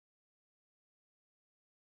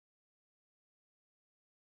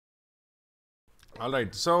All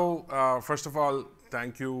right. So first of all,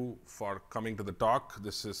 thank you for coming to the talk.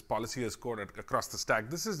 This is Policy as Code across the stack.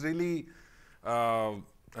 This is really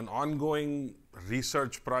an ongoing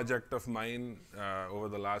research project of mine over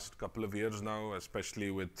the last couple of years now,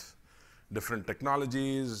 especially with different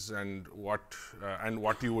technologies and what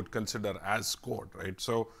you would consider as code, right?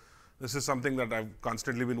 So this is something that I've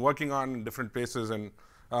constantly been working on in different places, and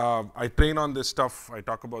I train on this stuff. I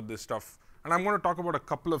talk about this stuff. And I'm going to talk about a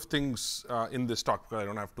couple of things in this talk because I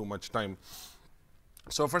don't have too much time.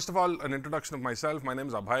 So first of all, an introduction of myself. My name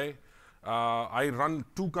is Abhay. I run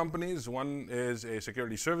two companies. One is a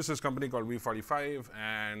security services company called V45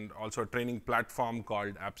 and also a training platform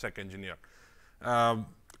called AppSecEnginner.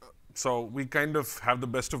 So we kind of have the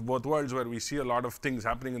best of both worlds where we see a lot of things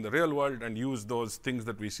happening in the real world and use those things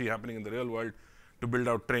that we see happening in the real world to build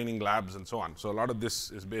out training labs and so on. So a lot of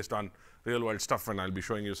this is based on real world stuff, and I'll be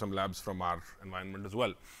showing you some labs from our environment as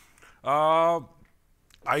well.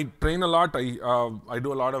 I train a lot. I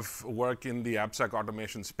do a lot of work in the AppSec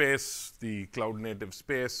automation space, the cloud native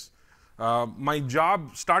space. My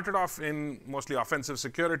job started off in mostly offensive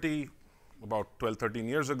security about 12, 13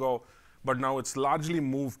 years ago, but now it's largely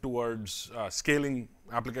moved towards scaling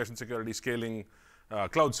application security, scaling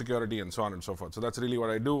cloud security, and so on and so forth. So that's really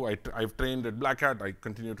what I do. I've trained at Black Hat. I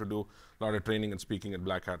continue to do a lot of training and speaking at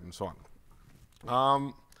Black Hat and so on.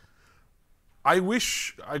 I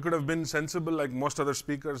wish I could have been sensible like most other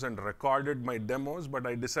speakers and recorded my demos, but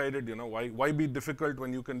I decided, you know, why be difficult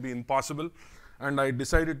when you can be impossible? And I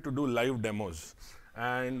decided to do live demos.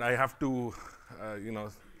 And I have to, you know,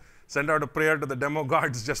 send out a prayer to the demo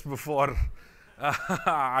gods just before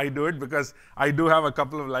I do it, because I do have a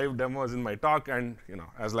couple of live demos in my talk, and you know,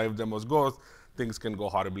 as live demos go, things can go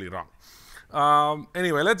horribly wrong.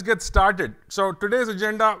 Anyway, let's get started. So today's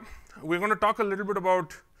agenda, we're going to talk a little bit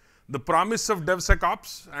about the promise of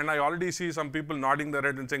DevSecOps, and I already see some people nodding their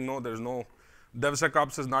head and saying, no, there's no,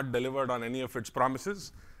 DevSecOps has not delivered on any of its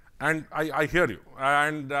promises. And I hear you.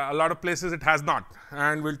 And a lot of places it has not.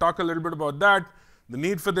 And we'll talk a little bit about that, the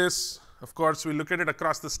need for this. Of course, we look at it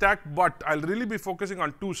across the stack, but I'll really be focusing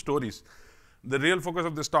on two stories. The real focus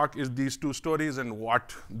of this talk is these two stories and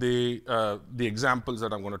what the examples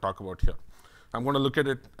that I'm going to talk about here. I'm going to look at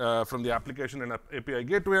it from the application and API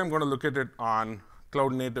gateway. I'm going to look at it on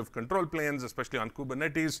cloud native control planes, especially on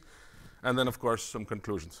Kubernetes, and then, of course, some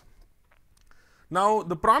conclusions. Now,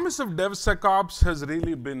 the promise of DevSecOps has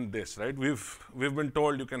really been this, right? We've been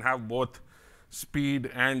told you can have both speed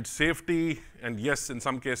and safety, and yes, in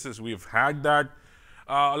some cases we've had that.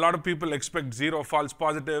 A lot of people expect zero false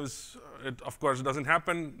positives. It, of course, doesn't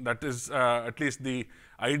happen. That is at least the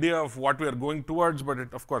idea of what we are going towards, but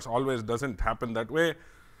it, of course, always doesn't happen that way.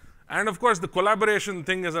 And of course, the collaboration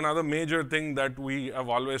thing is another major thing that we have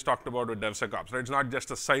always talked about with DevSecOps, right? It's not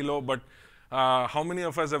just a silo, but how many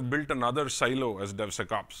of us have built another silo as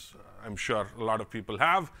DevSecOps? I'm sure a lot of people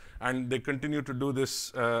have, and they continue to do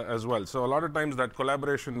this as well. So a lot of times that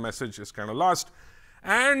collaboration message is kind of lost.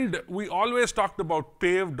 And we always talked about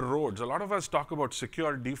paved roads. A lot of us talk about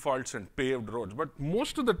secure defaults and paved roads, but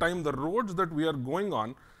most of the time the roads that we are going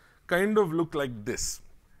on kind of look like this,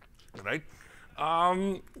 right?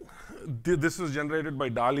 This was generated by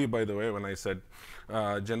DALI, by the way, when I said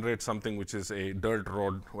generate something which is a dirt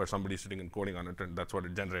road where somebody's sitting and coding on it, and that's what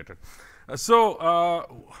it generated.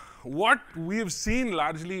 What we've seen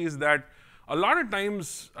largely is that a lot of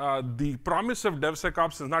times the promise of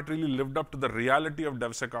DevSecOps has not really lived up to the reality of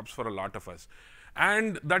DevSecOps for a lot of us.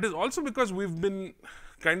 And that is also because we've been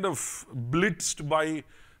kind of blitzed by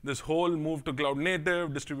this whole move to cloud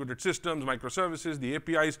native, distributed systems, microservices, the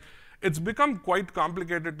APIs. It's become quite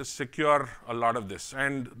complicated to secure a lot of this.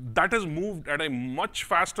 And that has moved at a much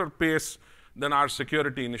faster pace than our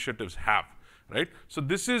security initiatives have, right? So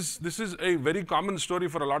this is a very common story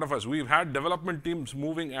for a lot of us. We've had development teams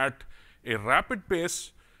moving at a rapid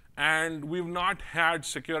pace, and we've not had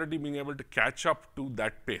security being able to catch up to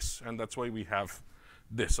that pace. And that's why we have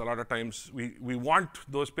this. A lot of times we want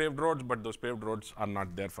those paved roads, but those paved roads are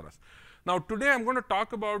not there for us. Now, today I'm going to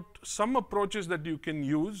talk about some approaches that you can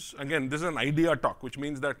use. Again, this is an idea talk, which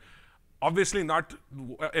means that obviously not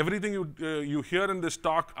everything you hear in this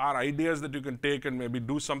talk are ideas that you can take and maybe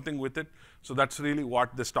do something with it. So that's really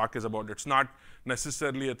what this talk is about. It's not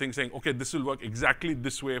necessarily a thing saying, okay, this will work exactly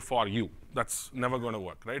this way for you. That's never going to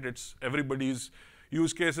work, right? It's everybody's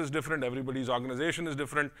use case is different, everybody's organization is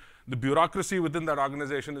different, the bureaucracy within that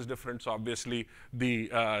organization is different, so obviously the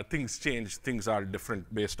things change, things are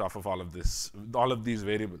different based off of all of these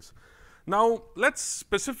variables. Now, let's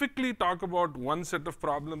specifically talk about one set of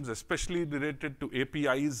problems, especially related to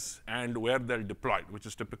APIs and where they're deployed, which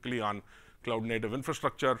is typically on cloud native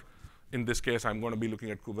infrastructure. in this case, I'm going to be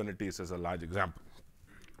looking at Kubernetes as a large example.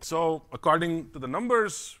 So according to the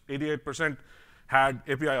numbers, 88% had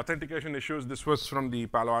API authentication issues. This was from the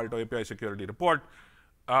Palo Alto API security report.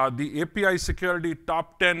 The API security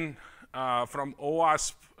top 10 from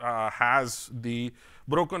OWASP has the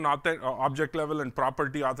broken object level and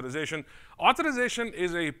property authorization. Authorization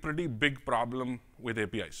is a pretty big problem with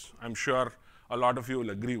APIs. I'm sure a lot of you will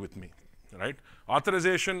agree with me, right?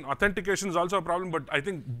 Authentication is also a problem, but I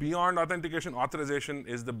think beyond authentication, authorization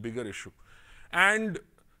is the bigger issue. And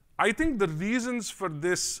I think the reasons for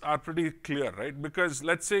this are pretty clear, right? Because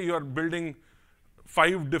let's say you're building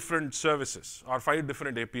 5 different services or 5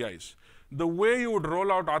 different APIs. The way you would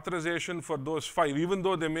roll out authorization for those 5, even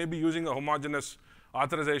though they may be using a homogeneous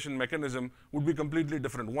authorization mechanism, would be completely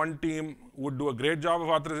different. One team would do a great job of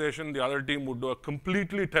authorization, the other team would do a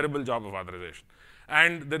completely terrible job of authorization.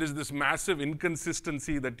 And there is this massive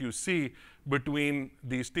inconsistency that you see between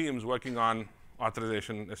these teams working on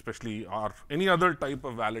authorization, especially, or any other type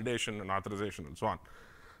of validation and authorization and so on.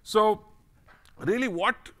 So really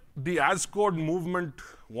what the as code movement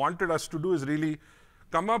wanted us to do is really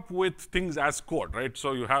come up with things as code, right?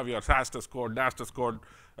 So you have your SAST as code, DAST as code,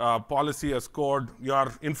 policy as code,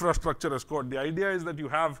 your infrastructure as code. The idea is that you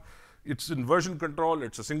have, it's in version control,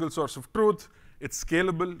 it's a single source of truth, it's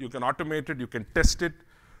scalable, you can automate it, you can test it,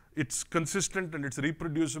 it's consistent and it's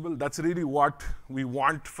reproducible. That's really what we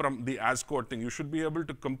want from the as code thing. You should be able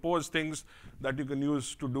to compose things that you can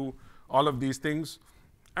use to do all of these things.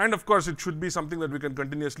 And of course, it should be something that we can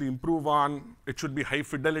continuously improve on. It should be high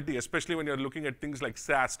fidelity, especially when you're looking at things like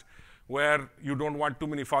SAST, where you don't want too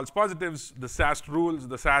many false positives. The SAST rules,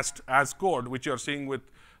 the SAST as code, which you're seeing with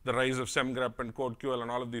the rise of SemGrep and CodeQL and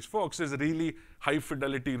all of these folks, is really high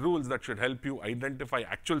fidelity rules that should help you identify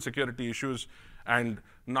actual security issues and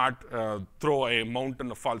not throw a mountain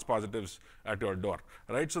of false positives at your door,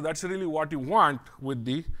 right? So that's really what you want with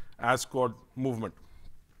the as code movement.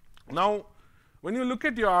 Now, when you look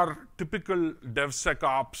at your typical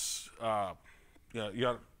DevSecOps,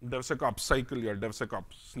 your DevSecOps cycle, your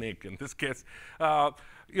DevSecOps snake in this case,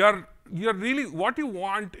 you're really, what you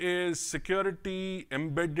want is security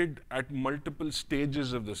embedded at multiple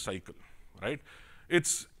stages of the cycle, right?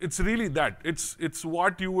 It's really that. It's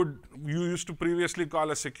what you used to previously call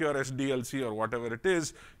a secure SDLC or whatever it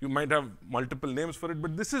is. You might have multiple names for it,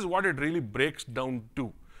 but this is what it really breaks down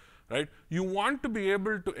to. Right? You want to be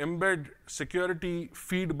able to embed security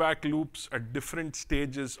feedback loops at different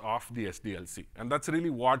stages of the SDLC. And that's really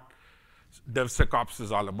what DevSecOps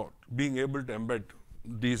is all about, being able to embed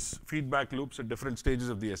these feedback loops at different stages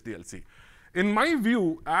of the SDLC. In my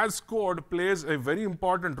view, as code plays a very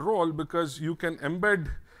important role because you can embed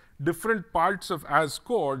different parts of as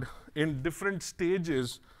code in different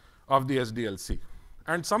stages of the SDLC.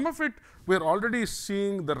 And some of it we're already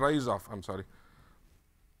seeing the rise of. I'm sorry.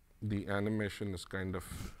 The animation is kind of,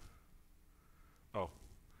 oh,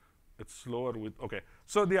 it's slower with, okay.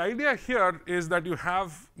 So the idea here is that you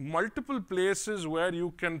have multiple places where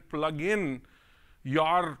you can plug in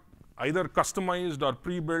your either customized or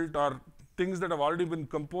pre-built or things that have already been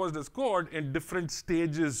composed as code in different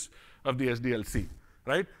stages of the SDLC,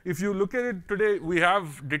 right? If you look at it today, we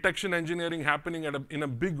have detection engineering happening in a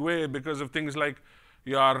big way because of things like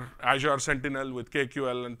your Azure Sentinel with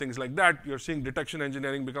KQL and things like that. You're seeing detection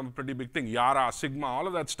engineering become a pretty big thing. Yara, Sigma, all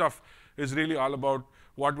of that stuff is really all about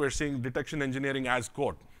what we're seeing detection engineering as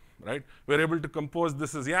code, right? We're able to compose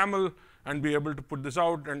this as YAML and be able to put this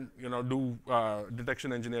out and do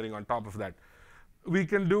detection engineering on top of that. We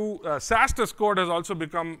can do SAST as code has also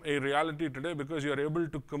become a reality today because you're able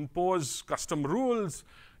to compose custom rules.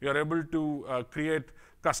 You're able to create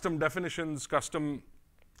custom definitions, custom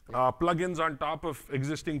plugins on top of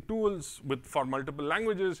existing tools for multiple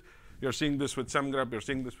languages. You're seeing this with SemGrep, you're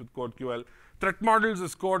seeing this with CodeQL. Threat models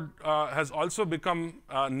as code has also become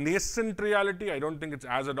a nascent reality. I don't think it's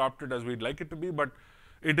as adopted as we'd like it to be, but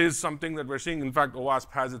it is something that we're seeing. In fact,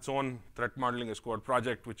 OWASP has its own threat modeling as code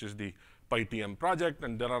project, which is the PyTM project,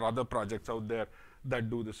 and there are other projects out there that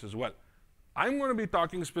do this as well. I'm going to be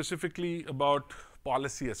talking specifically about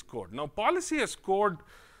policy as code. Now, policy as code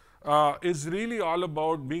is really all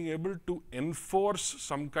about being able to enforce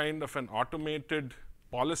some kind of an automated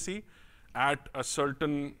policy at a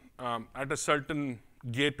certain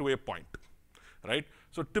gateway point, right?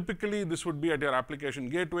 So typically, this would be at your application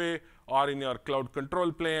gateway or in your cloud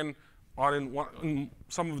control plane or in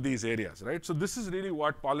some of these areas, right? So this is really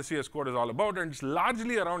what policy as code is all about, and it's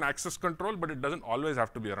largely around access control, but it doesn't always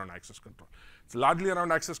have to be around access control. It's largely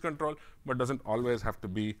around access control, but doesn't always have to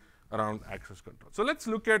be around access control. So let's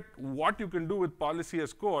look at what you can do with policy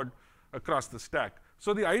as code across the stack.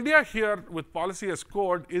 So the idea here with policy as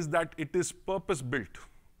code is that it is purpose-built.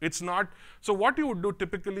 It's not, so what you would do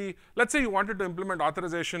typically, let's say you wanted to implement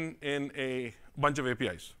authorization in a bunch of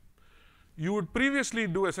APIs. You would previously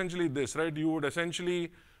do essentially this, right? You would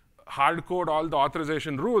essentially hard code all the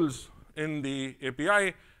authorization rules in the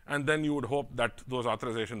API, and then you would hope that those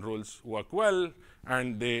authorization rules work well,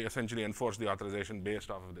 and they essentially enforce the authorization based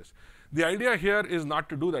off of this. The idea here is not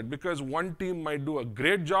to do that, because one team might do a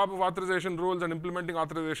great job of authorization rules and implementing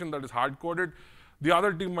authorization that is hard-coded. The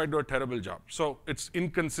other team might do a terrible job. So it's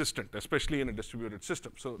inconsistent, especially in a distributed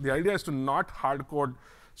system. So the idea is to not hard-code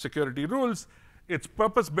security rules. It's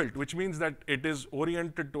purpose-built, which means that it is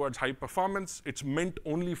oriented towards high performance. It's meant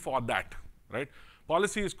only for that, right?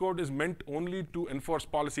 Policy as code is meant only to enforce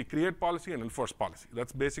policy, create policy, and enforce policy.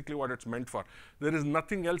 That's basically what it's meant for. There is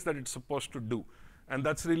nothing else that it's supposed to do. And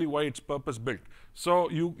that's really why it's purpose-built. So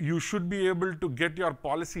you should be able to get your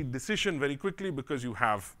policy decision very quickly because you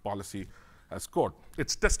have policy as code.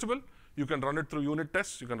 It's testable. You can run it through unit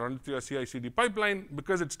tests. You can run it through a CI/CD pipeline.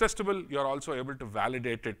 Because it's testable, you're also able to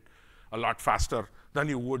validate it a lot faster than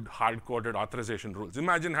you would hard-coded authorization rules.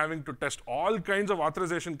 Imagine having to test all kinds of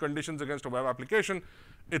authorization conditions against a web application.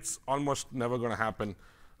 It's almost never going to happen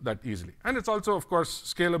that easily. And it's also, of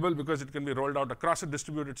course, scalable because it can be rolled out across a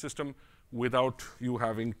distributed system without you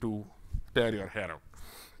having to tear your hair out,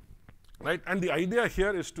 right? And the idea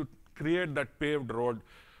here is to create that paved road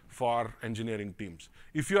for engineering teams.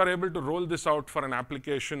 If you are able to roll this out for an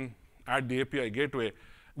application at the API gateway,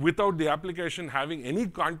 without the application having any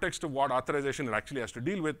context of what authorization it actually has to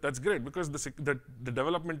deal with, that's great, because the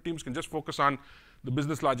development teams can just focus on the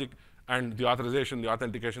business logic, and the authorization, the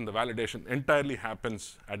authentication, the validation entirely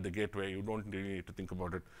happens at the gateway. You don't really need to think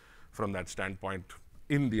about it from that standpoint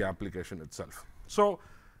in the application itself. So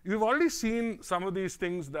you've already seen some of these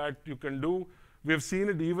things that you can do. We've seen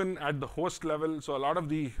it even at the host level. So a lot of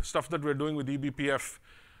the stuff that we're doing with eBPF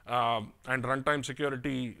and runtime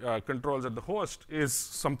security controls at the host is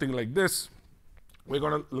something like this. We're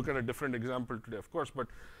going to look at a different example today, of course, but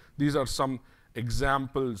these are some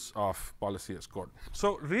examples of policy as code.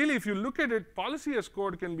 So really, if you look at it, policy as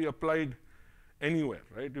code can be applied anywhere,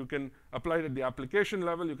 right? You can apply it at the application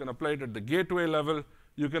level. You can apply it at the gateway level.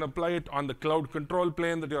 You can apply it on the cloud control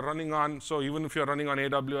plane that you're running on. So even if you're running on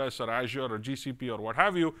AWS or Azure or GCP or what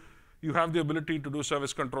have you, you have the ability to do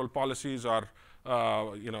service control policies or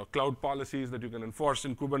cloud policies that you can enforce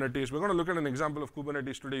in Kubernetes. We're going to look at an example of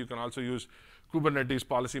Kubernetes today. You can also use Kubernetes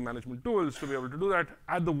policy management tools to be able to do that.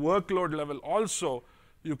 At the workload level also,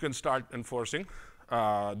 you can start enforcing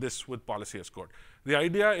this with policy as code. The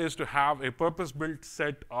idea is to have a purpose-built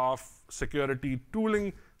set of security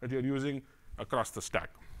tooling that you're using across the stack.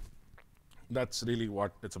 That's really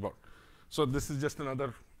what it's about. So this is just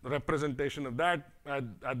another representation of that.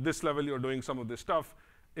 At this level, you're doing some of this stuff.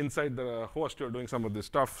 Inside the host, you're doing some of this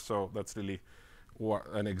stuff. So that's really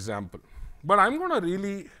an example. But I'm going to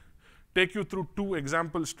really take you through two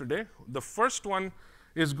examples today. The first one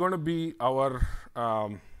is going to be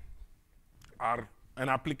an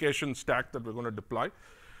application stack that we're going to deploy.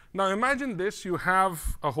 Now imagine this. You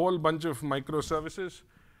have a whole bunch of microservices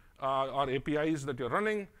or APIs that you're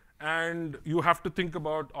running. And you have to think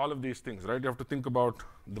about all of these things, right? You have to think about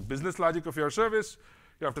the business logic of your service.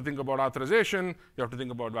 You have to think about authorization. You have to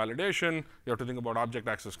think about validation. You have to think about object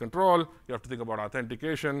access control. You have to think about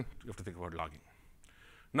authentication. You have to think about logging.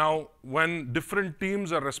 Now, when different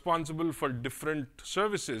teams are responsible for different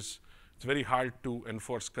services, it's very hard to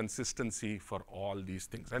enforce consistency for all these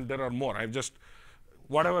things. And there are more.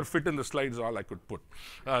 Whatever fit in the slides is all I could put.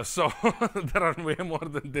 So there are way more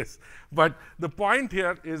than this. But the point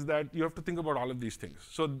here is that you have to think about all of these things.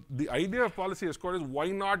 So the idea of policy as code is why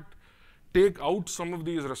not take out some of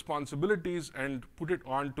these responsibilities and put it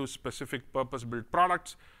onto specific purpose-built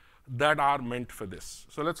products that are meant for this.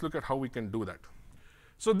 So let's look at how we can do that.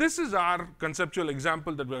 So this is our conceptual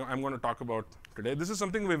example that I'm going to talk about today. This is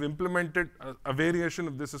something we've implemented. A variation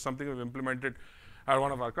of this is something we've implemented at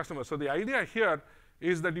one of our customers. So the idea here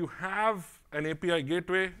is that you have an API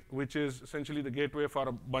gateway, which is essentially the gateway for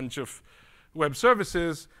a bunch of web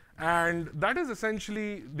services. And that is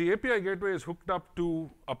essentially, the API gateway is hooked up to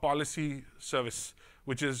a policy service,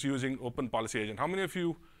 which is using Open Policy Agent. How many of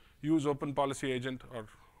you use Open Policy Agent or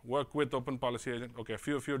work with Open Policy Agent? OK, a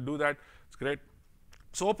few of you do that. It's great.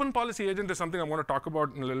 So Open Policy Agent is something I want to talk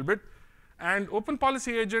about in a little bit. And Open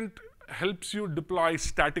Policy Agent helps you deploy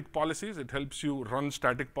static policies. It helps you run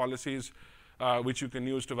static policies, which you can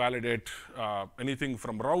use to validate anything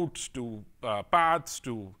from routes to paths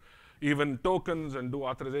to even tokens and do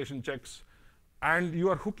authorization checks And you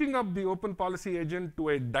are hooking up the Open Policy Agent to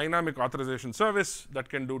a dynamic authorization service that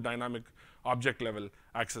can do dynamic object level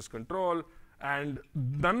access control. And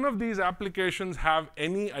none of these applications have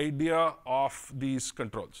any idea of these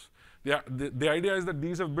controls. The idea is that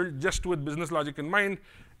these are built just with business logic in mind.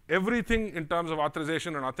 Everything in terms of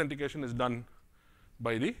authorization and authentication is done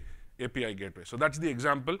by the API gateway. So that's the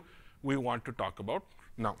example we want to talk about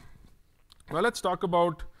now. Now let's talk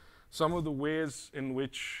about some of the ways in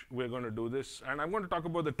which we're going to do this. And I'm going to talk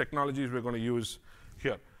about the technologies we're going to use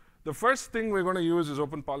here. The first thing we're going to use is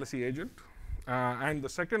Open Policy Agent. And the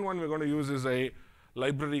second one we're going to use is a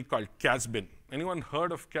library called Casbin. Anyone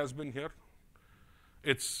heard of Casbin here?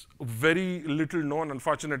 It's very little known,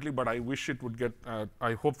 unfortunately, but I wish it would get,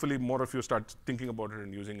 hopefully more of you start thinking about it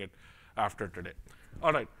and using it after today.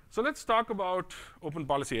 All right, so let's talk about Open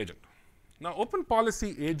Policy Agent. Now, Open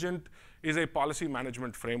Policy Agent is a policy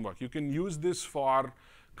management framework. You can use this for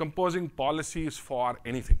composing policies for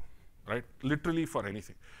anything, right? Literally for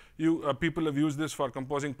anything. People have used this for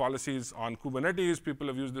composing policies on Kubernetes. People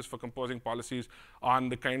have used this for composing policies on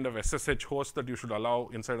the kind of SSH host that you should allow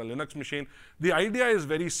inside a Linux machine. The idea is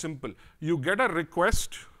very simple. You get a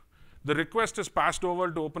request. The request is passed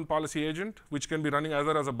over to Open Policy Agent, which can be running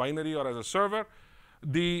either as a binary or as a server.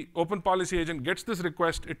 The Open Policy Agent gets this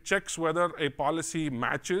request. It checks whether a policy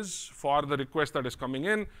matches for the request that is coming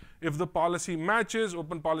in. If the policy matches,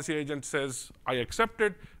 Open Policy Agent says, I accept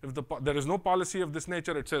it. If there is no policy of this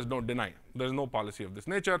nature, it says, no, deny. There is no policy of this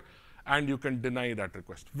nature, and you can deny that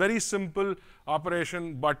request. Very simple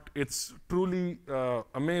operation, but it's truly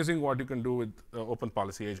amazing what you can do with Open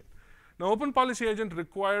Policy Agent. Now, Open Policy Agent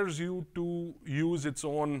requires you to use its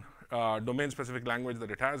own domain-specific language that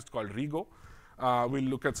it has. It's called Rego. We'll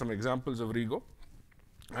look at some examples of Rego.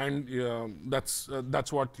 And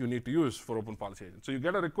that's what you need to use for Open Policy Agent. So you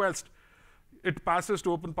get a request. It passes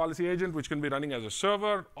to Open Policy Agent, which can be running as a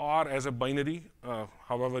server or as a binary,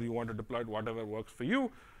 however you want to deploy it, whatever works for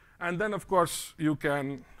you. And then, of course,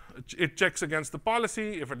 it checks against the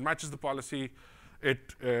policy. If it matches the policy,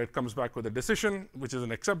 it comes back with a decision, which is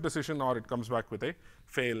an accept decision, or it comes back with a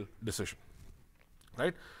fail decision.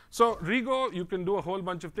 Right? So Rego, you can do a whole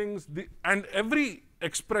bunch of things. And every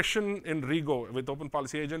expression in Rego with Open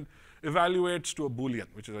Policy Agent evaluates to a Boolean,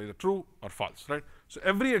 which is either true or false. Right? So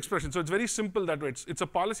every expression, so it's very simple that way. It's a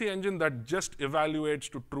policy engine that just evaluates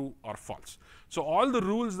to true or false. So all the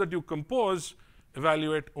rules that you compose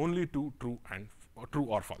evaluate only to true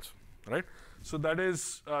or false. Right? So that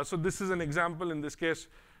is, so this is an example in this case.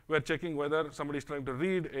 We're checking whether somebody is trying to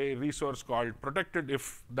read a resource called protected.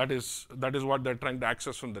 If that is what they're trying to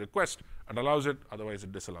access from the request, it allows it. Otherwise,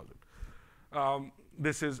 it disallows it.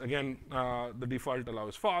 This is, again, the default allow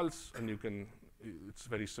is false, and it's a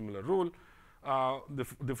very similar rule. The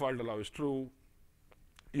default allow is true.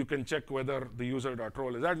 You can check whether the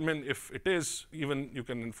user.role is admin. If it is, even you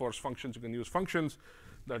can enforce functions. You can use functions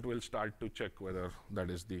that will start to check whether that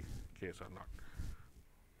is the case or not.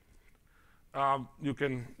 You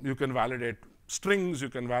can validate strings. You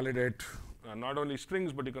can validate not only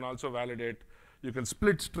strings, but you can also validate. You can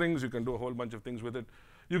split strings. You can do a whole bunch of things with it.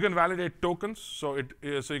 You can validate tokens. So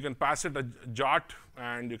you can pass it a jot,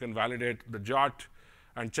 and you can validate the jot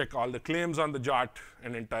and check all the claims on the jot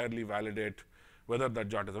and entirely validate whether that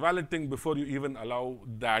jot is a valid thing before you even allow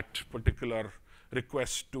that particular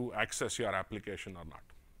request to access your application or not.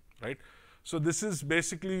 Right? So this is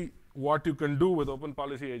basically what you can do with Open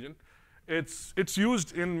Policy Agent. It's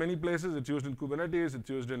used in many places. It's used in Kubernetes. It's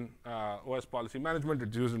used in OS policy management.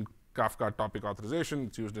 It's used in Kafka topic authorization.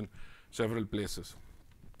 It's used in several places.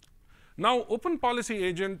 Now, Open Policy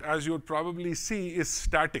Agent, as you would probably see, is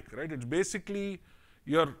static, right? It's basically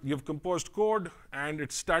you've composed code, and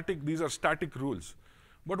it's static. These are static rules.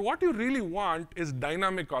 But what you really want is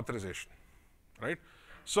dynamic authorization, right?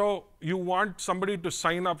 So you want somebody to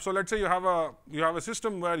sign up. So let's say you have a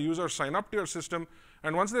system where users sign up to your system,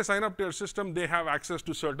 and once they sign up to your system, they have access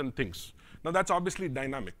to certain things. Now that's obviously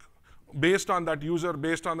dynamic. Based on that user,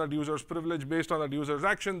 based on that user's privilege, based on that user's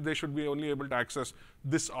action, they should be only able to access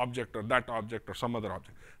this object or that object or some other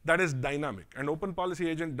object. That is dynamic. And Open Policy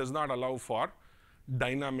Agent does not allow for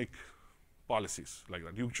dynamic policies like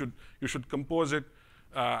that. You should compose it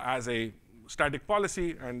as a static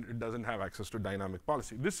policy, and it doesn't have access to dynamic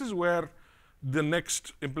policy. This is where the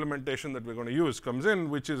next implementation that we're going to use comes in,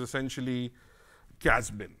 which is essentially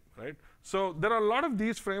Casbin, right? So there are a lot of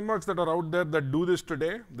these frameworks that are out there that do this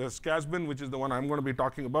today. There's Casbin, which is the one I'm going to be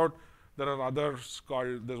talking about. There are others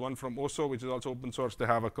there's one from Oso, which is also open source. They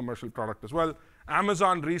have a commercial product as well.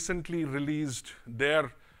 Amazon recently released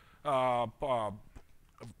their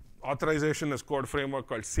authorization as code framework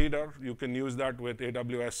called Cedar. You can use that with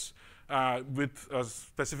AWS with a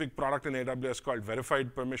specific product in AWS called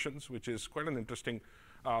verified permissions, which is quite an interesting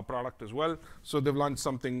product as well. So they've launched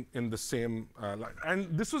something in the same line.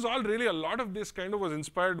 And this was all really, a lot of this kind of was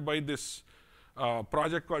inspired by this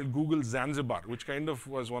project called Google Zanzibar, which kind of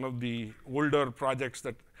was one of the older projects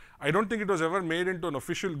that I don't think it was ever made into an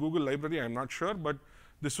official Google library, I'm not sure, but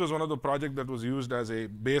this was one of the projects that was used as a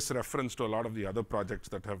base reference to a lot of the other projects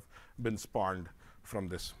that have been spawned from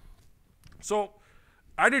this. So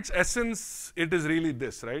at its essence, it is really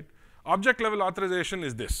this, right? Object level authorization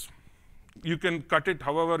is this. You can cut it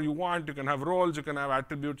however you want. You can have roles, you can have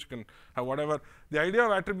attributes, you can have whatever. The idea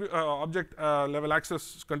of object level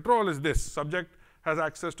access control is this. Subject has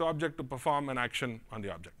access to object to perform an action on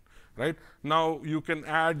the object, right? Now you can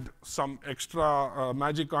add some extra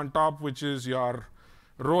magic on top, which is your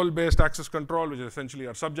role-based access control, which is essentially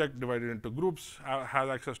your subject divided into groups, has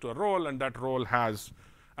access to a role, and that role has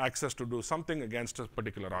access to do something against a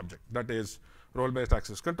particular object. That is role-based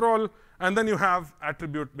access control. And then you have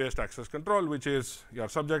attribute-based access control, which is your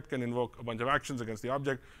subject can invoke a bunch of actions against the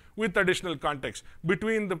object with additional context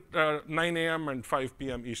between the 9 a.m. and 5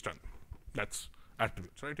 p.m. Eastern. That's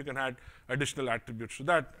attributes, right? You can add additional attributes to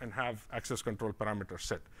that and have access control parameters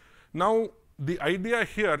set. Now, the idea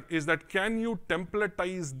here is that can you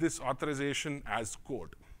templatize this authorization as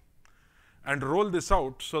code and roll this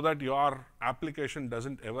out so that your application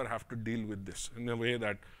doesn't ever have to deal with this in a way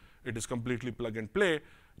that it is completely plug and play.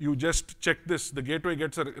 You just check this. The gateway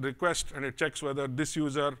gets a request, and it checks whether this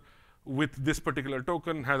user with this particular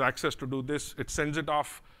token has access to do this. It sends it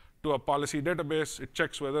off to a policy database. It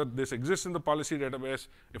checks whether this exists in the policy database.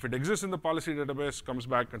 If it exists in the policy database, comes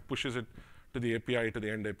back and pushes it to the API, to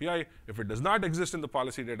the end API. If it does not exist in the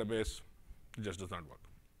policy database, it just does not work,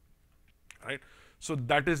 right? So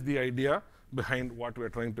that is the idea behind what we're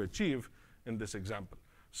trying to achieve in this example.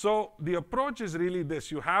 So the approach is really this.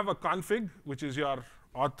 You have a config, which is your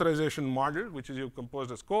authorization model, which is you've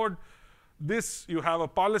composed as code. This, you have a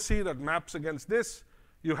policy that maps against this.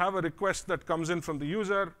 You have a request that comes in from the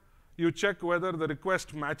user. You check whether the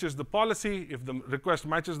request matches the policy. If the request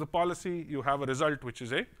matches the policy, you have a result, which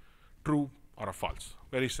is a true or a false.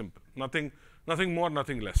 Very simple. Nothing more,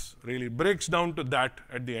 nothing less. Really breaks down to that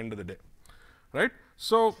at the end of the day, right?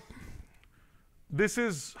 So this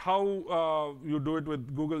is how you do it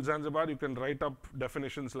with Google Zanzibar. You can write up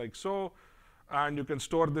definitions like so, and you can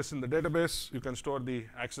store this in the database. You can store the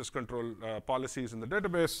access control policies in the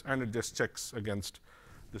database, and it just checks against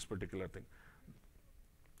this particular thing.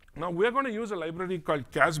 Now, we're going to use a library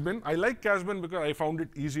called Casbin. I like Casbin because I found it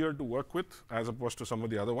easier to work with as opposed to some of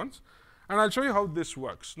the other ones. And I'll show you how this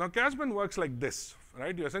works. Now, Casbin works like this,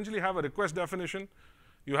 right? You essentially have a request definition,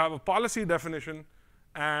 you have a policy definition,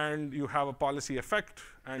 and you have a policy effect,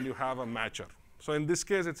 and you have a matcher. So in this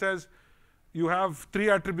case, it says you have 3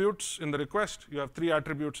 attributes in the request, you have 3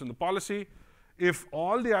 attributes in the policy. If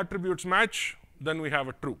all the attributes match, then we have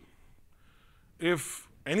a true. If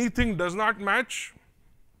anything does not match,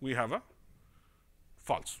 we have a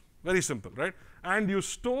false. Very simple, right? And you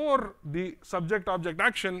store the subject-object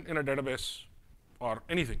action in a database or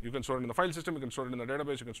anything. You can store it in the file system, you can store it in the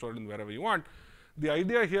database, you can store it in wherever you want. The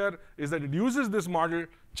idea here is that it uses this model,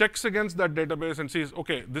 checks against that database, and sees,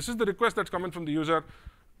 OK, this is the request that's coming from the user.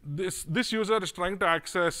 This user is trying to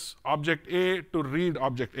access object A to read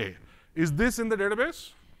object A. Is this in the database?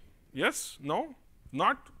 Yes? No?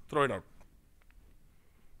 Not? Throw it out,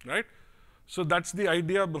 right? So that's the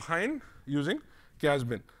idea behind using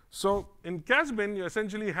Casbin. So in Casbin, you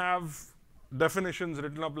essentially have definitions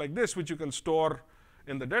written up like this, which you can store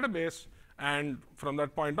in the database. And from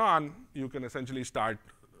that point on, you can essentially start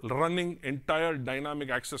running entire dynamic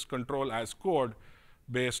access control as code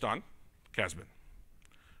based on Casbin.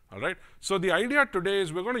 All right. So the idea today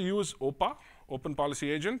is we're going to use OPA, Open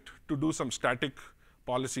Policy Agent, to do some static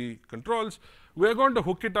policy controls. We're going to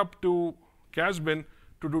hook it up to Casbin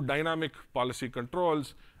to do dynamic policy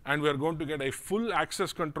controls, and we're going to get a full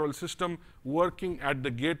access control system working at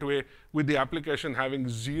the gateway with the application having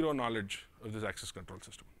zero knowledge of this access control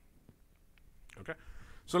system. Okay,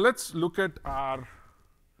 so let's look at our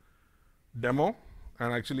demo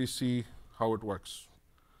and actually see how it works.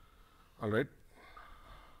 All right.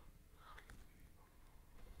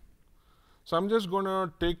 So I'm just going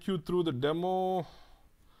to take you through the demo.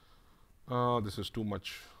 This is too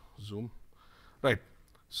much zoom. Right.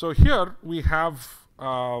 So here we have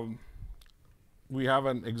an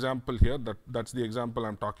example here. That's the example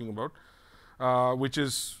I'm talking about, which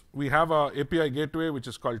is we have a API gateway which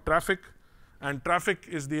is called traffic. And traffic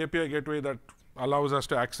is the API gateway that allows us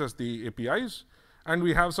to access the APIs. And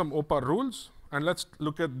we have some OPA rules. And let's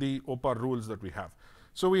look at the OPA rules that we have.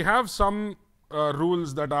 So we have some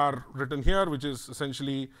rules that are written here, which is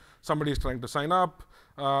essentially somebody is trying to sign up,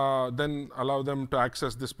 then allow them to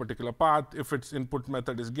access this particular path. If its input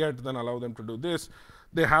method is get, then allow them to do this.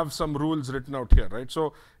 They have some rules written out here, right?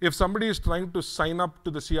 So if somebody is trying to sign up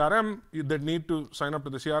to the CRM, they need to sign up to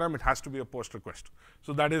the CRM, it has to be a post request.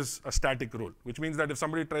 So that is a static rule, which means that if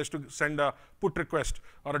somebody tries to send a put request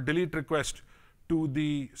or a delete request to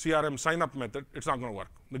the CRM sign up method, it's not going to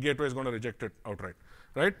work. The gateway is going to reject it outright,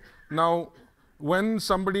 right? Now, when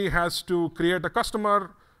somebody has to create a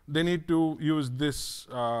customer, they need to use this,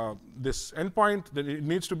 this endpoint. It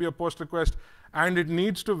needs to be a post request, and it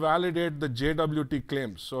needs to validate the JWT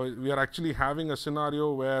claims. So we are actually having a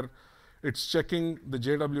scenario where it's checking the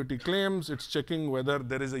JWT claims. It's checking whether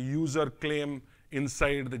there is a user claim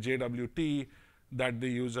inside the JWT that the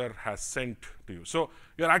user has sent to you. So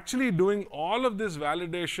you're actually doing all of this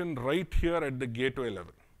validation right here at the gateway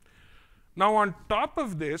level. Now, on top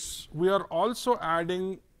of this, we are also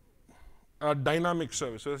adding a dynamic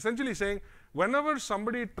service. So essentially saying, whenever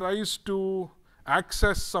somebody tries to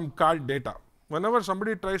access some card data, whenever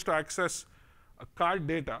somebody tries to access a card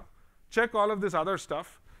data, check all of this other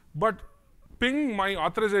stuff, but ping my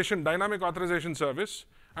authorization, dynamic authorization service,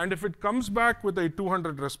 and if it comes back with a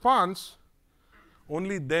 200 response,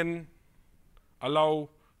 only then allow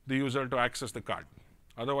the user to access the card.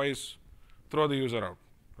 Otherwise, throw the user out,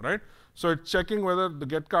 right? So it's checking whether the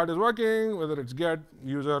get card is working, whether it's get,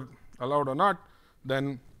 user allowed or not,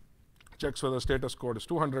 then checks whether status code is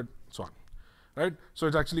 200, so on, right? So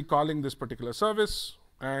it's actually calling this particular service,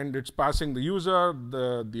 and it's passing the user,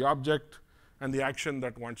 the object, and the action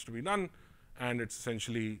that wants to be done, and it's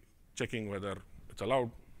essentially checking whether it's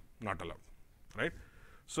allowed, not allowed, right?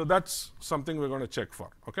 So that's something we're going to check for,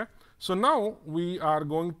 okay? So now we are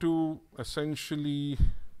going to essentially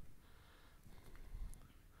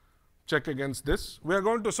check against this. We are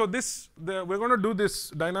going to, so this, we're going to do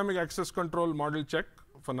this dynamic access control model check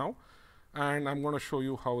for now, and I'm going to show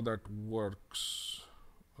you how that works.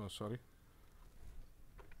 Oh, sorry.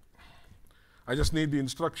 I just need the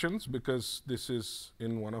instructions because this is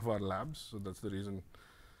in one of our labs, so that's the reason.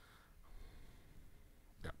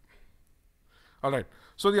 Yeah. All right.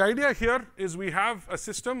 So the idea here is we have a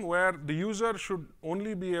system where the user should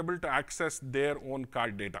only be able to access their own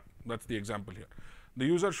card data. That's the example here. The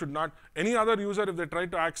user should not, any other user, if they try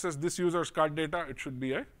to access this user's card data, it should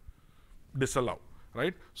be a disallow,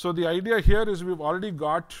 right? So the idea here is we've already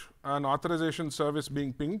got an authorization service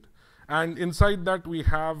being pinged, and inside that we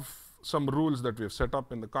have some rules that we have set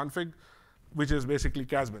up in the config, which is basically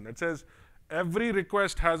CASBIN. It says every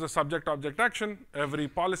request has a subject-object action, every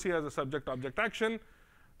policy has a subject-object action,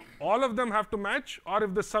 all of them have to match, or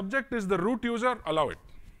if the subject is the root user, allow it.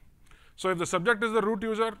 So if the subject is the root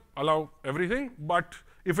user, allow everything, but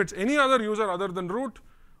if it's any other user other than root,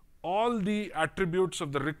 all the attributes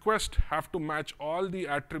of the request have to match all the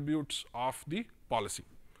attributes of the policy.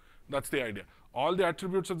 That's the idea. All the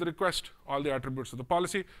attributes of the request, all the attributes of the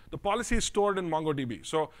policy. The policy is stored in MongoDB.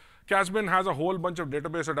 So CASBIN has a whole bunch of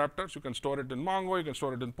database adapters. You can store it in Mongo, you can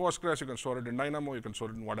store it in Postgres, you can store it in Dynamo, you can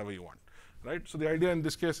store it in whatever you want, right? So the idea in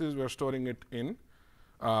this case is we're storing it in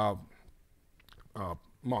Mongo.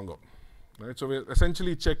 Right? So we're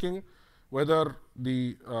essentially checking whether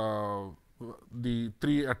the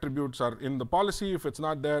three attributes are in the policy. If it's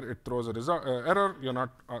not there, it throws a error. You're not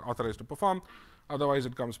authorized to perform. Otherwise,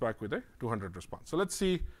 it comes back with a 200 response. So let's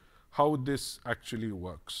see how this actually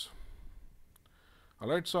works. All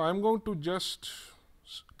right. So I'm going to just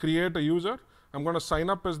create a user. I'm going to sign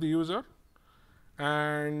up as the user,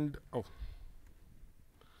 and I'm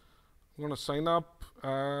going to sign up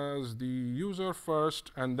as the user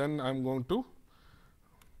first, and then I'm going to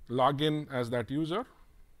log in as that user.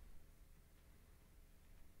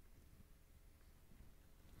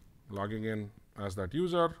 Logging in as that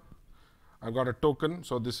user. I've got a token.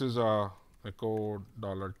 So this is a echo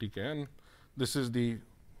 $TKN. This is the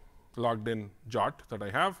logged in jot that I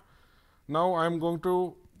have. Now I'm going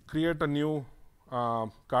to create a new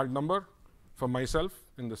card number for myself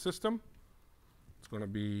in the system. It's going to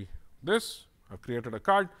be this. I've created a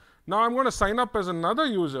card. Now I'm going to sign up as another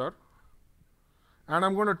user, and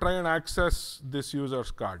I'm going to try and access this user's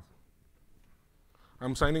card.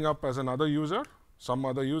 I'm signing up as another user, some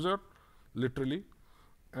other user, literally,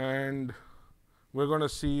 and we're going to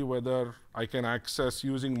see whether I can access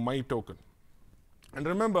using my token. And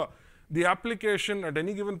remember, the application at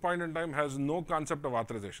any given point in time has no concept of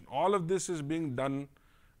authorization. All of this is being done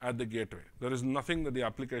at the gateway. There is nothing that the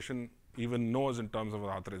application even knows in terms of an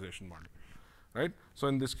authorization model, right? So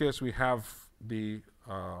in this case, we have the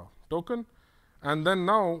token. And then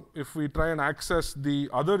now, if we try and access the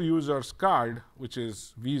other user's card, which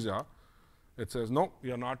is Visa, It says, no,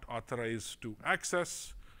 you're not authorized to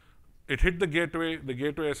access. It hit the gateway. The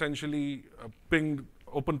gateway essentially pinged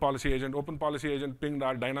Open Policy Agent. Open Policy Agent pinged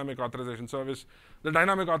our dynamic authorization service. The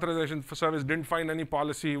dynamic authorization service didn't find any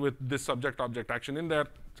policy with this subject-object action in there.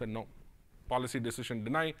 Said no, policy decision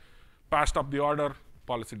deny. Passed up the order,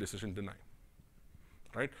 policy decision deny.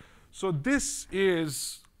 Right? So this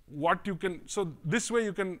is what you can, so this way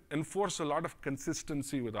you can enforce a lot of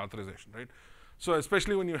consistency with authorization, right? So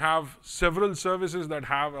especially when you have several services that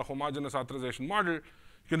have a homogeneous authorization model, you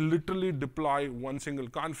can literally deploy one single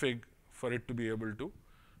config for it to be able to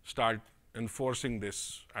start enforcing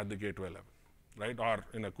this at the gateway level, right? Or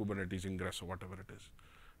in a Kubernetes ingress or whatever it is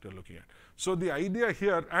you're looking at. So the idea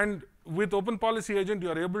here, and with Open Policy Agent,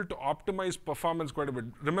 you're able to optimize performance quite a bit.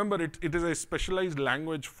 Remember, it is a specialized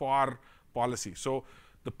language for policy. So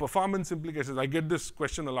the performance implications, I get this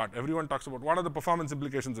question a lot. Everyone talks about what are the performance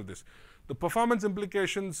implications of this. The performance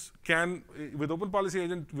implications can, with Open Policy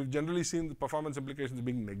Agent, we've generally seen the performance implications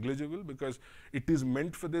being negligible because it is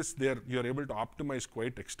meant for this. You're able to optimize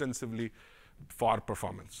quite extensively for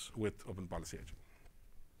performance with Open Policy Agent.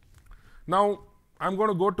 Now, I'm going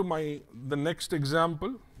to go to the next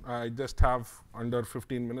example. I just have under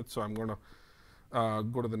 15 minutes, so I'm going to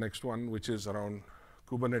go to the next one, which is around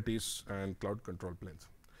Kubernetes and cloud control planes.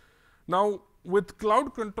 Now, with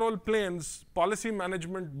cloud control planes, policy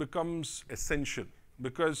management becomes essential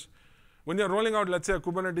because when you're rolling out, let's say, a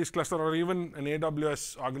Kubernetes cluster or even an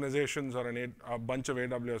AWS organizations or a bunch of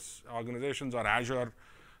AWS organizations or Azure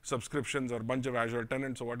subscriptions or a bunch of Azure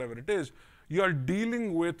tenants or whatever it is, you are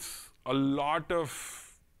dealing with a lot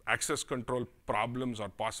of access control problems or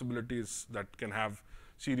possibilities that can have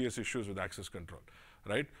serious issues with access control,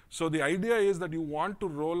 right? So the idea is that you want to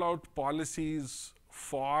roll out policies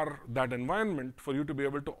for that environment for you to be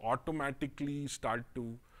able to automatically start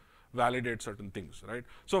to validate certain things, right?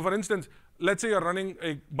 So for instance, let's say you're running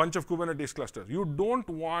a bunch of Kubernetes clusters. You don't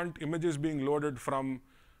want images being loaded from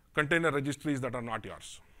container registries that are not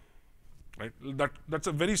yours, right? That's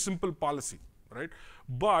a very simple policy, right?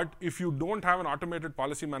 But if you don't have an automated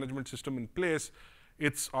policy management system in place,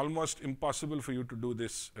 it's almost impossible for you to do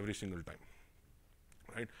this every single time,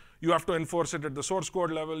 right? You have to enforce it at the source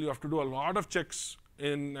code level. You have to do a lot of checks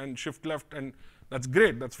in and shift left, and that's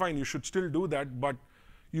great. That's fine. You should still do that, but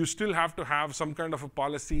you still have to have some kind of a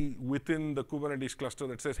policy within the Kubernetes cluster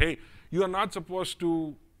that says, hey, you are not supposed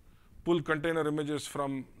to pull container images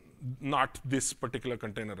from not this particular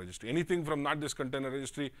container registry. Anything from not this container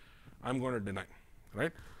registry, I'm going to deny,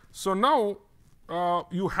 right? So now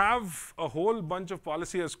you have a whole bunch of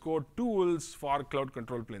policy as code tools for cloud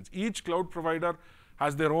control planes. Each cloud provider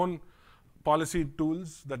has their own policy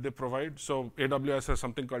tools that they provide. So AWS has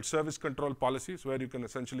something called service control policies, where you can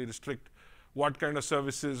essentially restrict what kind of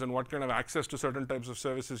services and what kind of access to certain types of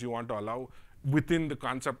services you want to allow within the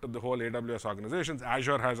concept of the whole AWS organizations.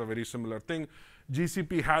 Azure has a very similar thing.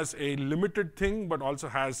 GCP has a limited thing, but also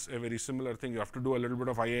has a very similar thing. You have to do a little bit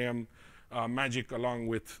of IAM magic along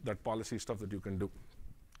with that policy stuff that you can do.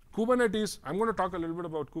 Kubernetes, I'm going to talk a little bit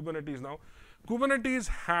about Kubernetes now. Kubernetes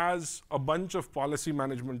has a bunch of policy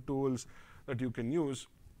management tools that you can use.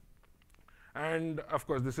 And of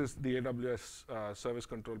course, this is the AWS service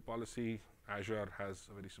control policy. Azure has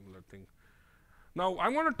a very similar thing. Now,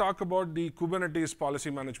 I'm going to talk about the Kubernetes policy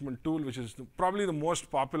management tool, which is probably the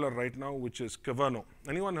most popular right now, which is Kverno.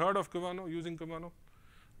 Anyone heard of Kverno, using Kverno?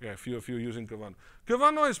 Yeah, a few of you using Kverno.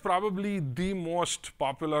 Kverno is probably the most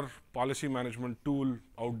popular policy management tool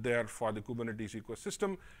out there for the Kubernetes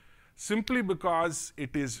ecosystem, simply because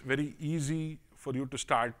it is very easy for you to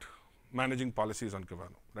start managing policies on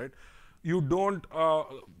Kverno, right? You don't,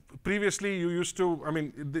 previously you used to, I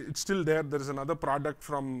mean, it's still there. There is another product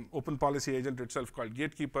from Open Policy Agent itself called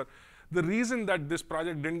Gatekeeper. The reason that this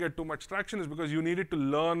project didn't get too much traction is because you needed to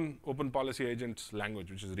learn Open Policy Agent's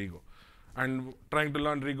language, which is Rego. And trying to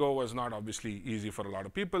learn Rego was not obviously easy for a lot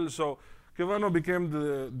of people. So Kverno became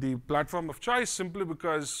the platform of choice simply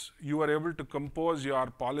because you were able to compose your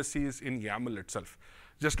policies in YAML itself.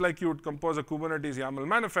 Just like you would compose a Kubernetes YAML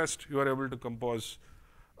manifest, you are able to compose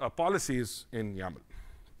policies in YAML.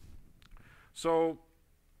 So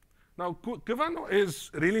now Kverno is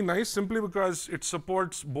really nice simply because it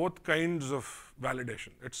supports both kinds of validation.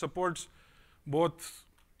 It supports both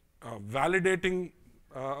validating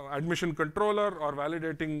admission controller or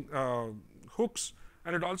validating hooks,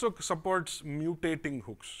 and it also supports mutating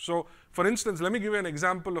hooks. So for instance, let me give you an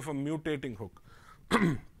example of a mutating hook.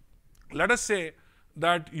 Let us say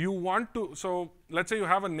that you want to, so let's say you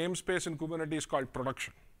have a namespace in Kubernetes called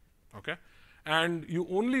production, okay? And you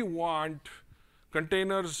only want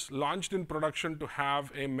containers launched in production to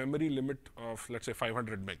have a memory limit of, let's say,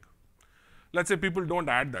 500 meg. let's say people don't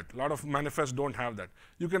add that. A lot of manifests don't have that.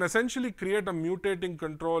 You can essentially create a mutating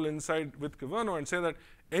control inside with Kyverno and say that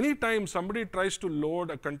anytime somebody tries to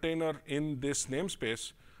load a container in this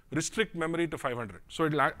namespace, restrict memory to 500. So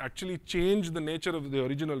it'll actually change the nature of the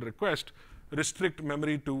original request, restrict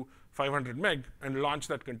memory to 500 meg, and launch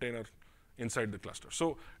that container inside the cluster.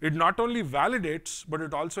 So it not only validates, but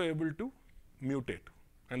it's also able to mutate.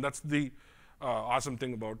 And that's the awesome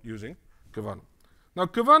thing about using Kyverno. Now,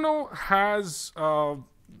 Kyverno has,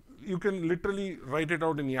 you can literally write it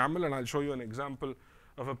out in YAML, and I'll show you an example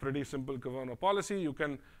of a pretty simple Kyverno policy. You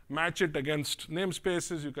can match it against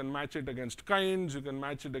namespaces, you can match it against kinds, you can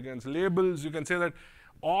match it against labels. You can say that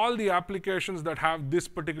all the applications that have this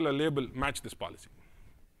particular label match this policy.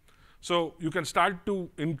 So you can start to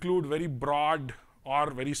include very broad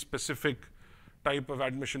or very specific type of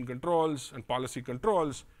admission controls and policy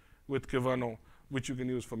controls with Kyverno, which you can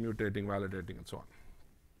use for mutating, validating, and so on.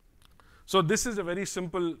 So this is a very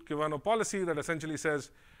simple Kyverno policy that essentially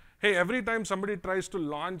says, hey, every time somebody tries to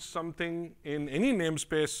launch something in any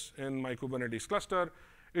namespace in my Kubernetes cluster,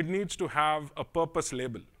 it needs to have a purpose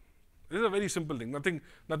label. This is a very simple thing,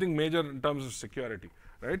 nothing major in terms of security,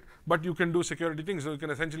 right? But you can do security things. So you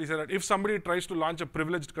can essentially say that if somebody tries to launch a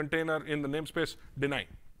privileged container in the namespace, deny.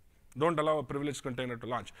 Don't allow a privileged container to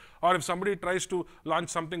launch. Or if somebody tries to launch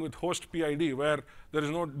something with host PID, where there is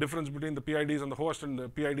no difference between the PIDs on the host and the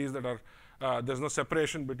PIDs that are, there's no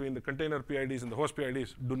separation between the container PIDs and the host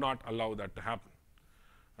PIDs, do not allow that to happen,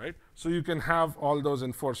 right? So you can have all those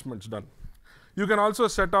enforcements done. You can also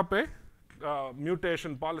set up a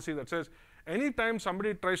mutation policy that says, anytime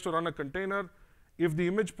somebody tries to run a container, if the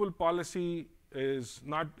image pool policy is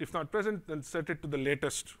not, if not present, then set it to the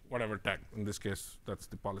latest whatever tag. In this case, that's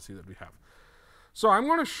the policy that we have. So I'm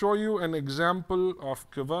going to show you an example of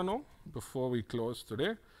Kyverno before we close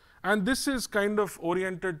today. And this is kind of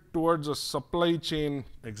oriented towards a supply chain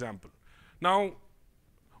example. Now,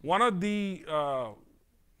 one of the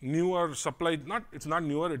newer supply, it's not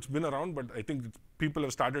newer, it's been around, but I think people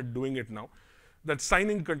have started doing it now, that's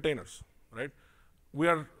signing containers, right?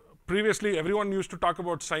 Previously, everyone used to talk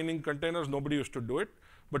about signing containers. Nobody used to do it.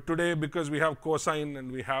 But today, because we have cosign and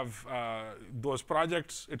we have those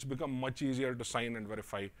projects, it's become much easier to sign and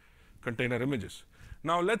verify container images.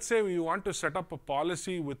 Now, let's say we want to set up a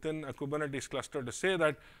policy within a Kubernetes cluster to say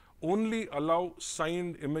that only allow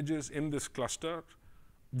signed images in this cluster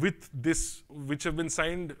with this, which have been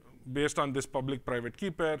signed based on this public-private key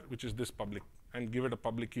pair, which is this public, and give it a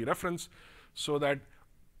public key reference, so that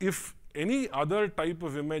if any other type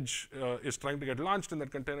of image is trying to get launched in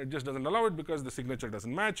that container, it just doesn't allow it because the signature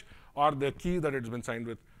doesn't match, or the key that it's been signed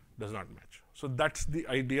with does not match. So that's the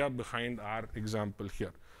idea behind our example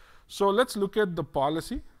here. So let's look at the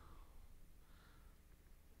policy.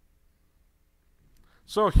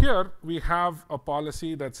 So here we have a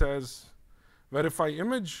policy that says verify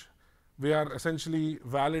image. We are essentially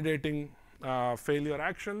validating failure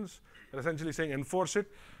actions. We're essentially saying enforce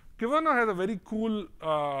it. Kyverno has a very cool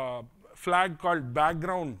flag called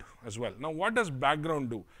background as well. Now, what does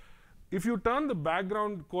background do? If you turn the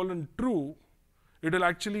background true, it will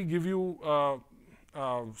actually give you a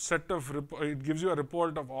set of, it gives you a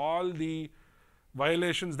report of all the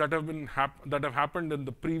violations that have happened in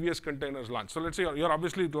the previous containers launch. So let's say you're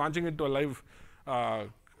obviously launching it to a live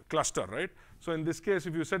cluster, right? So in this case,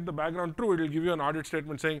 if you set the background true, it will give you an audit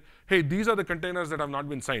statement saying, hey, these are the containers that have not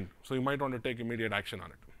been signed. So you might want to take immediate action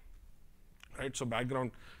on it. Right? So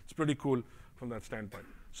background, it's pretty cool from that standpoint.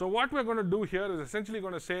 So what we're going to do here is essentially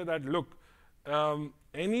going to say that, look,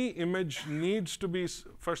 any image needs to be,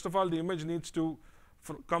 first of all, the image needs to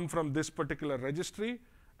come from this particular registry,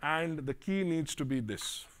 and the key needs to be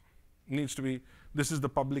this. This is the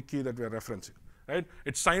public key that we're referencing. Right?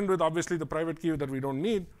 It's signed with, obviously, the private key that we don't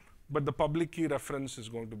need, but the public key reference is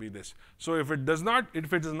going to be this. So if it is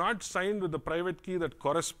not signed with the private key that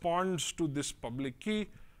corresponds to this public key,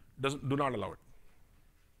 do not allow it.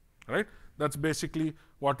 All right? That's basically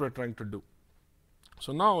what we're trying to do.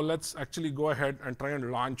 So now let's actually go ahead and try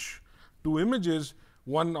and launch two images,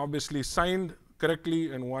 one obviously signed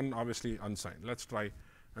correctly and one obviously unsigned. Let's try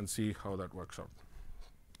and see how that works out.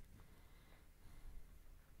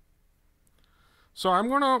 So I'm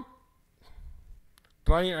going to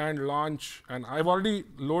try and launch, and I've already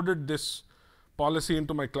loaded this policy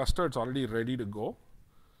into my cluster. It's already ready to go.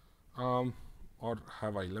 Or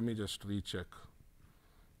have I? Let me just recheck.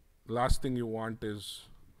 Last thing you want is,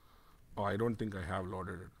 oh, I don't think I have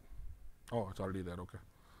loaded it. Oh, it's already there, okay.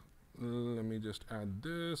 Let me just add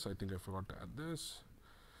this. I think I forgot to add this.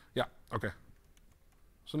 Yeah, okay.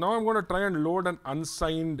 So now I'm going to try and load an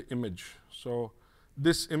unsigned image. So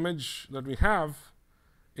this image that we have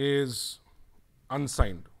is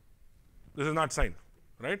unsigned. This is not signed,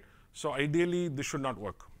 right? So ideally, this should not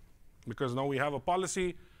work because now we have a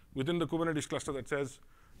policy within the Kubernetes cluster that says,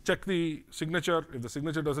 check the signature. If the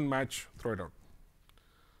signature doesn't match, throw it out.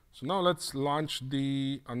 So now let's launch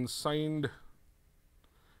the unsigned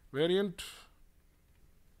variant.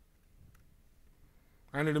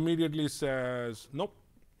 And it immediately says, nope.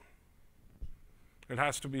 It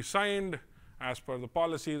has to be signed as per the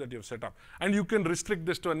policy that you've set up. And you can restrict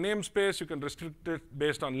this to a namespace. You can restrict it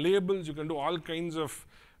based on labels. You can do all kinds of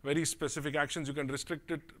very specific actions. You can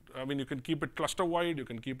restrict it. I mean, you can keep it cluster-wide. You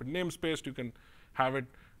can keep it namespaced. You can have it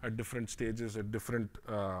at different stages, at different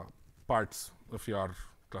parts of your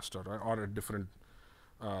cluster, or at different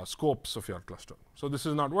scopes of your cluster. So this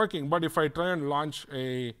is not working. But if I try and launch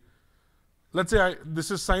a, let's say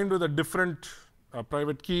this is signed with a different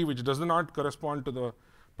private key, which does not correspond to the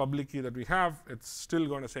public key that we have, it's still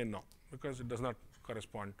going to say no, because it does not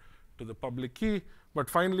correspond to the public key. But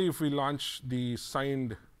finally, if we launch the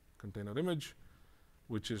signed container image,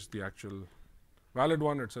 which is the actual valid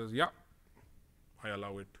one, it says, yeah, I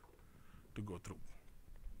allow it to go through.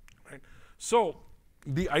 Right? So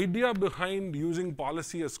the idea behind using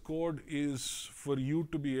policy as code is for you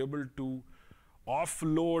to be able to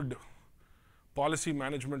offload policy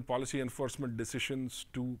management, policy enforcement decisions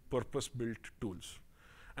to purpose-built tools.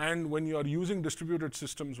 And when you are using distributed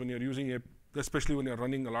systems, when you're using, especially when you're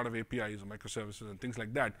running a lot of APIs or microservices and things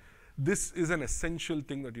like that, this is an essential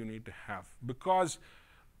thing that you need to have. Because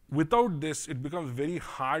without this, it becomes very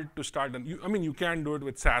hard to start. And you can do it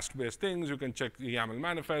with SAST-based things. You can check the YAML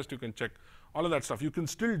manifest. You can check all of that stuff. You can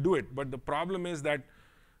still do it. But the problem is that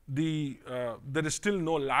there is still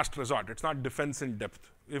no last resort. It's not defense in depth.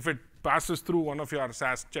 If it passes through one of your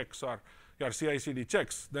SAST checks or your CI/CD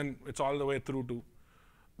checks, then it's all the way through to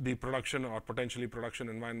the production or potentially production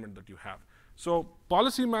environment that you have. So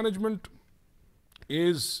policy management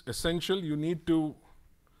is essential. You need to,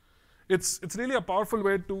 it's really a powerful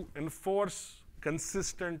way to enforce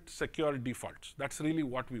consistent secure defaults. That's really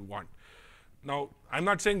what we want. Now, I'm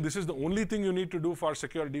not saying this is the only thing you need to do for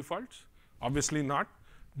secure defaults. Obviously not.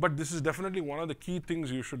 But this is definitely one of the key things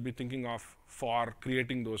you should be thinking of for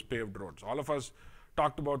creating those paved roads. All of us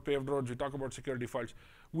talked about paved roads. We talk about secure defaults.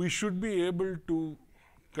 We should be able to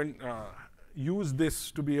use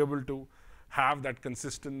this to be able to have that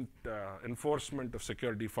consistent enforcement of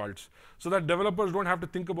secure defaults so that developers don't have to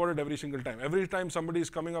think about it every single time. Every time somebody is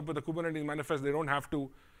coming up with a Kubernetes manifest, they don't have to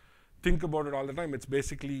think about it all the time. It's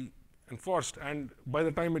basically enforced, and by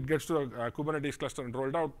the time it gets to a Kubernetes cluster and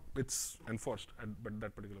rolled out, it's enforced at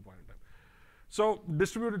that particular point in time. So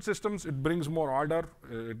distributed systems, it brings more order.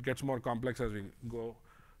 It gets more complex as we go.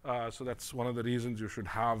 So that's one of the reasons you should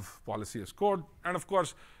have policy as code. And of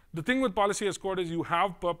course, the thing with policy as code is you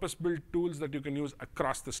have purpose-built tools that you can use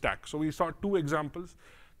across the stack. So we saw 2 examples.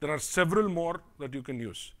 There are several more that you can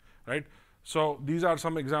use, right? So these are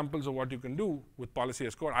some examples of what you can do with policy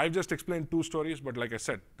as code. I've just explained 2 stories, but like I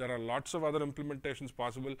said, there are lots of other implementations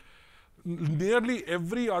possible. Nearly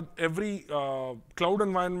every cloud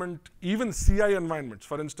environment, even CI environments.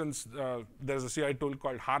 For instance, there's a CI tool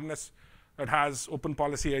called Harness that has Open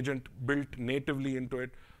Policy Agent built natively into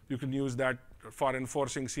it. You can use that for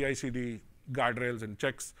enforcing CI/CD guardrails and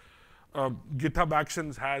checks. GitHub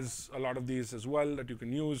Actions has a lot of these as well that you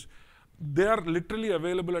can use. They are literally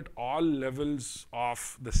available at all levels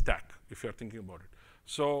of the stack, if you're thinking about it.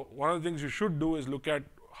 So one of the things you should do is look at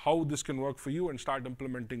how this can work for you and start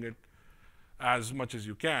implementing it as much as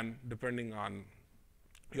you can, depending on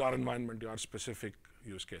your environment, your specific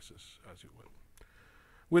use cases, as you will.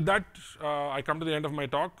 With that, I come to the end of my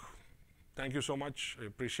talk. Thank you so much. I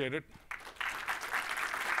appreciate it.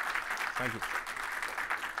 Thank you.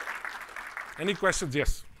 Any questions?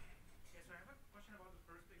 Yes.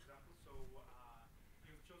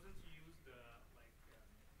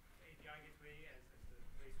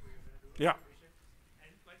 Yeah.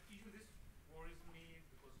 And even this worries me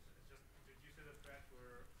because it just introduces a threat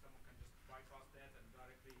where someone can just bypass that and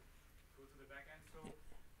directly go to the backend. So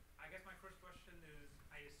I guess my first question is,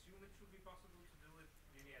 I assume it should be possible to do it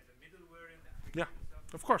maybe as a middleware in the application itself?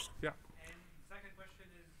 Of course, yeah. And the second question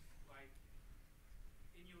is,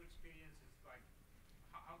 in your experience,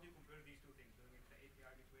 how do you compare these 2 things, doing it the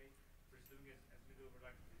API gateway versus doing it as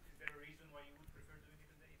middleware? Is there a reason why you would prefer doing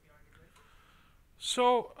it in the API gateway?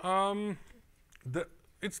 So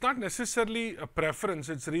it's not necessarily a preference.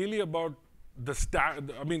 It's really about the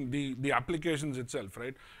the applications itself,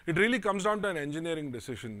 right? It really comes down to an engineering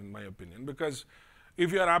decision, in my opinion, because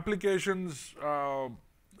if your applications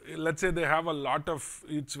let's say they have a lot of,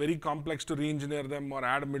 it's very complex to re-engineer them or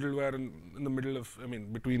add a middleware in the middle of,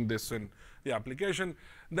 between this and the application,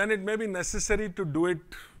 then it may be necessary to do it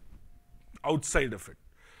outside of it.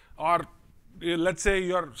 Or let's say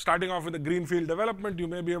you're starting off with a greenfield development, you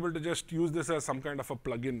may be able to just use this as some kind of a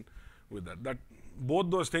plugin with that.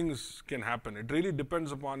 Both those things can happen. It really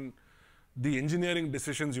depends upon the engineering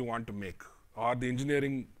decisions you want to make or the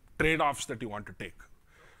engineering trade-offs that you want to take. So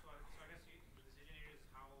I guess the decision here is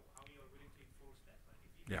how you are willing to enforce that. Like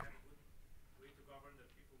if you Yeah. have a good way to govern that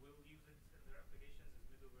people will use it in their applications as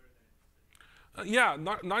middleware, then it's Yeah,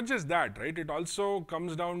 not just that, right? It also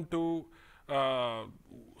comes down to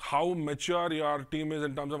how mature your team is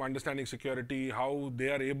in terms of understanding security, how they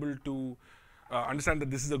are able to understand that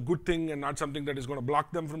this is a good thing and not something that is going to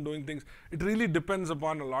block them from doing things. It really depends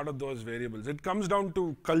upon a lot of those variables. It comes down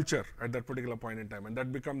to culture at that particular point in time, and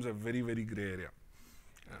that becomes a very, very gray area.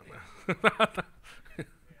 I think you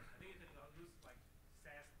can use like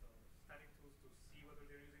SAS, static tools to see whether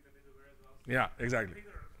they're using the middleware as well. So Yeah, I exactly. think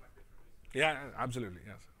there are like different ways. Yeah, absolutely,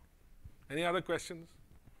 yes. Any other questions?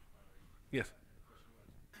 Yes.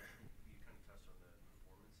 You kind of touched on the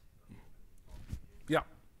performance of the Yeah. Did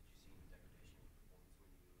you see any degradation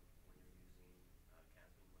in performance when you were using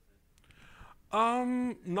Casbin with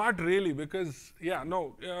it? Not really, because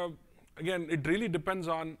again, it really depends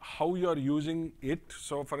on how you're using it.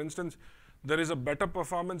 So, for instance, there is a better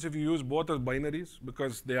performance if you use both as binaries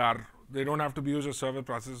because they don't have to be used as server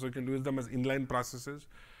processes, so you can use them as inline processes.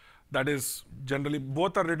 That is generally,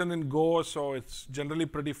 both are written in Go, so it's generally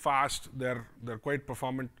pretty fast. They're quite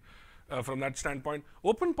performant from that standpoint.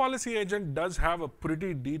 Open Policy Agent does have a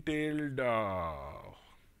pretty detailed, a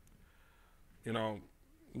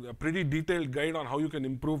pretty detailed guide on how you can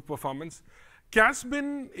improve performance.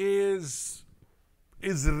 Casbin is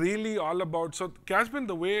really all about, so Casbin,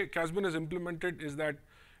 the way Casbin is implemented is that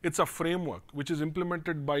it's a framework which is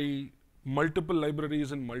implemented by multiple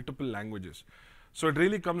libraries in multiple languages. So it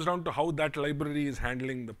really comes down to how that library is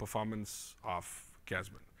handling the performance of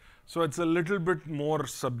Casbin. So it's a little bit more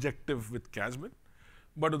subjective with Casbin,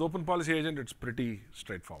 but with Open Policy Agent, it's pretty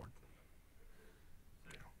straightforward.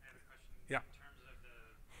 I have a question. Yeah. In terms of the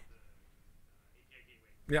API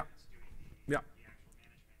gateway. Yeah. That's doing Yeah. the actual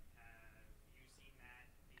management. Have you seen that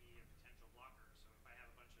be a potential blocker? So if I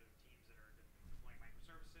have a bunch of teams that are deploying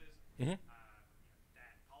microservices,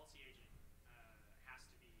 that policy agent has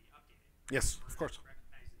to be updated. Yes, of course.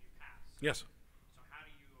 Recognize the new paths. Yes. So how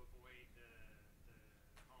do you avoid the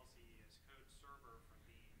policy as code server from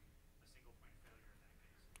being a single point of failure in that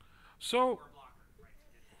case? So, Or a blocker, right?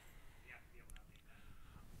 You have to be able to update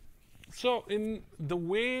that. So in the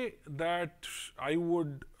way that I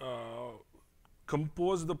would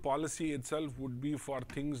compose the policy itself would be for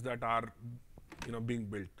things that are being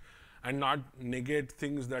built and not negate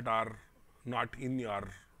things that are not in your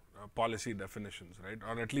policy definitions, right?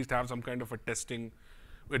 Or at least have some kind of a testing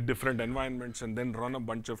with different environments and then run a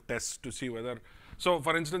bunch of tests to see whether. So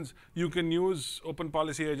for instance, you can use Open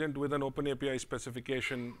Policy Agent with an Open API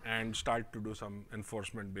specification and start to do some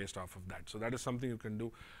enforcement based off of that. So that is something you can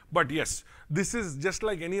do. But yes, this is just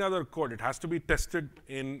like any other code. It has to be tested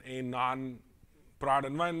in a non-prod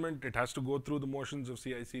environment. It has to go through the motions of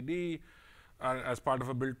CI/CD as part of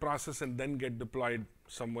a build process and then get deployed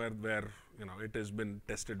somewhere where it has been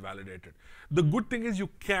tested, validated. The good thing is you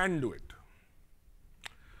can do it.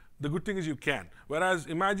 The good thing is you can. Whereas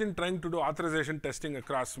imagine trying to do authorization testing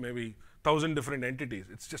across maybe 1,000 different entities.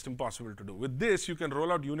 It's just impossible to do. With this, you can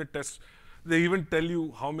roll out unit tests. They even tell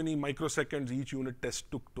you how many microseconds each unit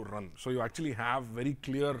test took to run. So you actually have very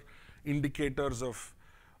clear indicators of,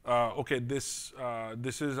 okay, this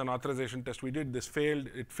is an authorization test we did. This failed,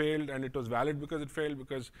 and it was valid because it failed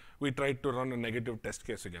because we tried to run a negative test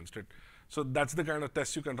case against it. So that's the kind of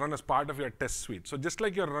test you can run as part of your test suite. So just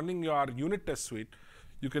like you're running your unit test suite,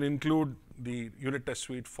 you can include the unit test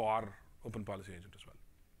suite for Open Policy Agent as well.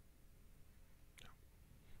 Yeah.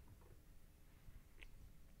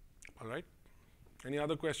 All right. Any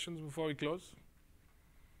other questions before we close?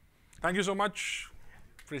 Thank you so much.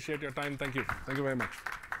 Appreciate your time. Thank you. Thank you very much.